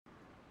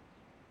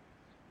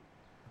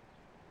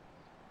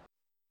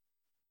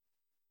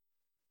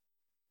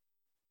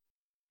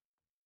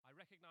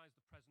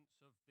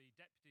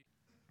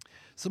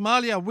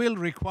Somalia will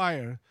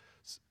require,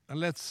 and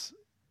let's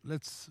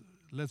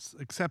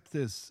accept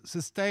this,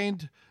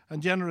 sustained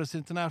and generous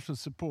international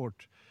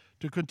support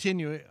to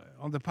continue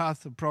on the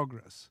path of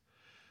progress.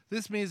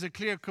 This means a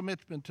clear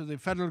commitment to the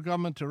federal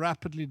government to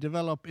rapidly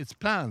develop its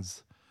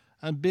plans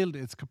and build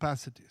its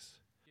capacities.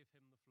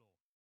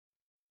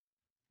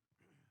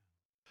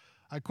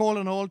 I call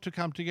on all to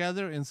come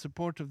together in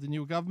support of the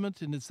new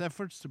government in its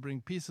efforts to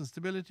bring peace and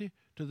stability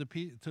to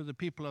the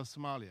people of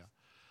Somalia.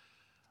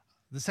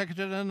 The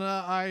Secretary and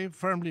I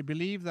firmly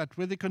believe that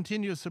with the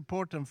continuous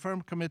support and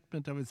firm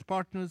commitment of its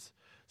partners,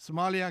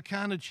 Somalia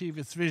can achieve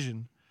its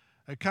vision,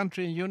 a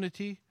country in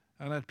unity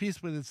and at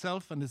peace with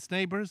itself and its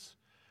neighbors,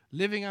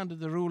 living under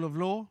the rule of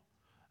law,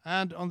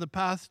 and on the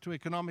path to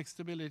economic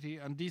stability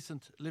and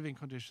decent living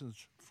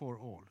conditions for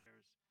all.